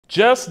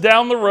Just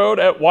down the road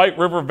at White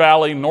River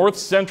Valley, North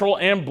Central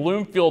and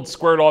Bloomfield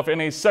squared off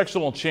in a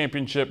sectional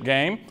championship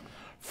game.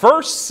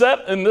 First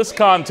set in this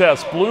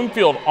contest,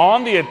 Bloomfield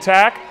on the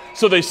attack,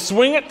 so they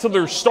swing it to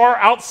their star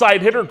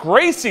outside hitter,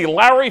 Gracie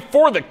Lowry,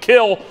 for the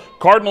kill.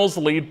 Cardinals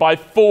lead by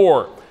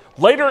 4.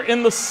 Later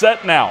in the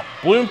set now,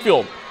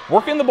 Bloomfield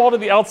working the ball to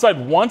the outside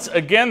once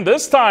again,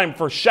 this time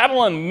for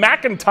Shadowland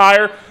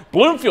McIntyre.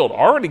 Bloomfield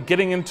already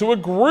getting into a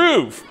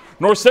groove.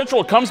 North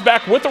Central comes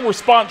back with a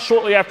response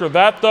shortly after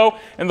that, though,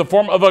 in the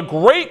form of a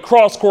great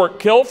cross-court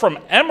kill from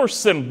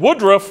Emerson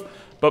Woodruff.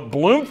 But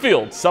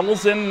Bloomfield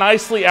settles in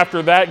nicely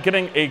after that,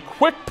 getting a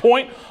quick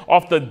point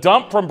off the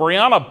dump from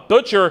Brianna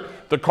Butcher.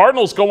 The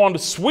Cardinals go on to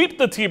sweep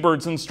the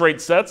T-Birds in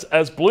straight sets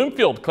as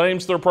Bloomfield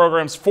claims their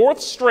program's 4th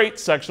straight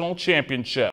sectional championship.